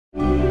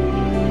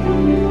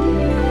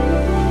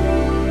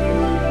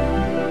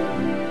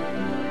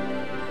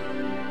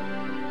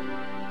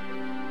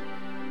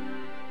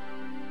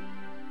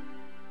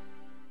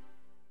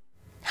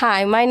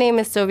Hi, my name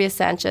is Sylvia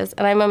Sanchez,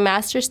 and I'm a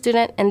master's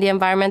student in the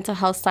Environmental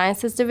Health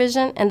Sciences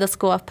Division in the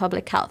School of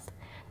Public Health.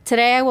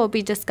 Today I will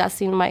be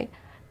discussing my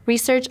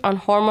research on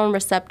hormone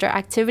receptor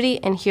activity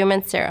in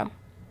human serum.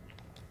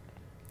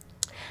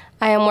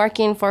 I am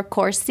working for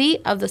Core C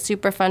of the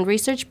Superfund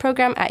research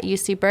program at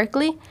UC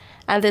Berkeley,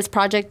 and this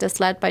project is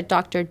led by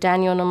Dr.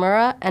 Daniel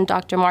Nomura and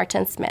Dr.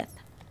 Martin Smith.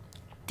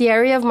 The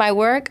area of my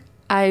work,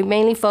 I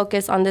mainly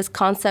focus on this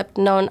concept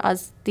known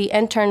as the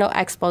internal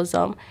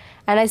exposome,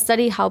 and I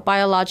study how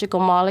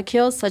biological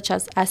molecules such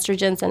as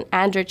estrogens and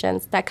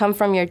androgens that come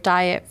from your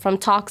diet, from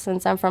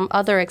toxins, and from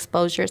other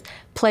exposures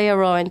play a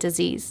role in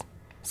disease.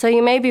 So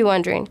you may be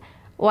wondering,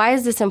 why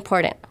is this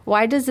important?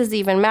 Why does this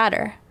even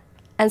matter?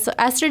 And so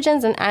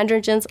estrogens and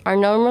androgens are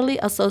normally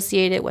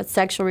associated with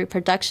sexual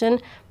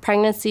reproduction,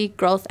 pregnancy,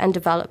 growth, and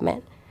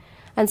development.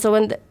 And so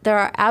when there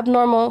are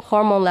abnormal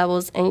hormone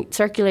levels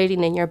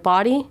circulating in your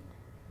body,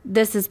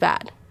 this is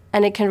bad.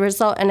 And it can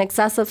result in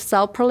excessive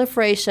cell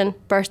proliferation,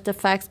 birth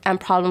defects, and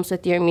problems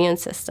with your immune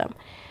system.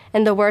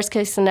 In the worst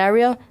case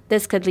scenario,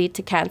 this could lead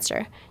to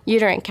cancer,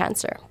 uterine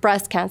cancer,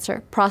 breast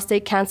cancer,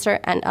 prostate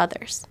cancer, and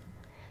others.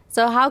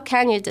 So how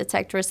can you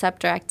detect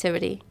receptor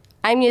activity?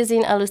 I'm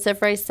using a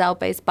luciferase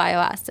cell-based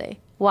bioassay.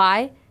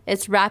 Why?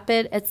 It's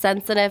rapid, it's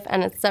sensitive,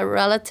 and it's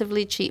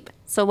relatively cheap.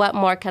 So what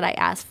more could I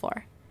ask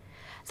for?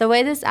 The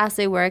way this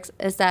assay works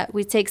is that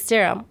we take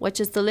serum,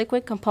 which is the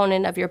liquid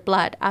component of your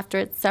blood after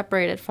it's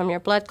separated from your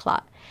blood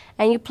clot,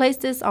 and you place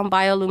this on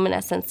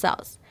bioluminescent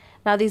cells.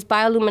 Now these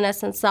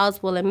bioluminescent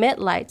cells will emit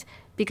light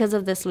because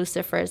of this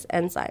luciferase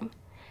enzyme.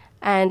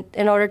 And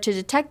in order to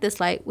detect this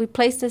light, we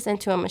place this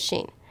into a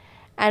machine.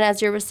 And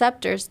as your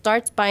receptor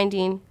starts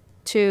binding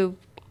to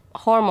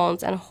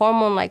hormones and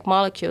hormone-like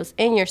molecules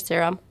in your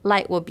serum,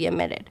 light will be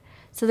emitted.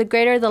 So the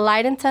greater the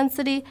light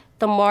intensity,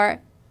 the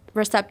more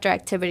receptor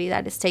activity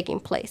that is taking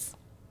place.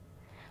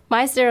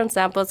 My serum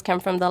samples come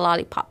from the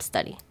Lollipop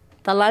study.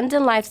 The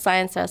London Life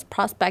Sciences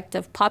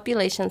Prospective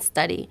Population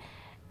Study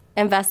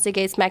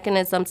investigates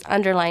mechanisms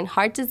underlying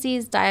heart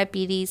disease,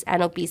 diabetes,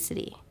 and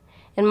obesity.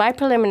 In my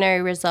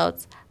preliminary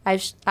results,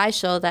 I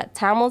show that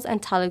Tamils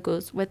and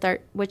Telugus,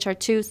 which are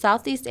two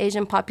Southeast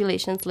Asian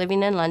populations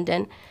living in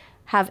London,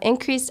 have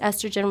increased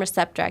estrogen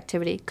receptor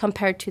activity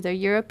compared to their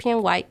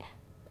European white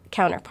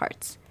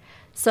counterparts.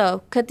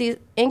 So, could the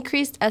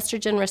increased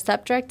estrogen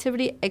receptor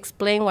activity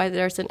explain why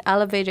there's an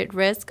elevated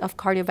risk of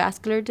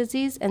cardiovascular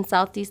disease in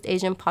Southeast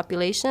Asian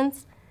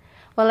populations?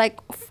 Well, like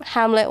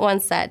Hamlet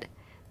once said,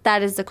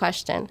 that is the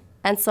question.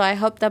 And so I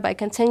hope that by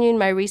continuing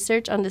my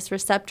research on this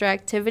receptor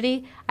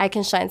activity, I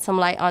can shine some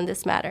light on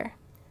this matter.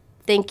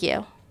 Thank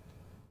you.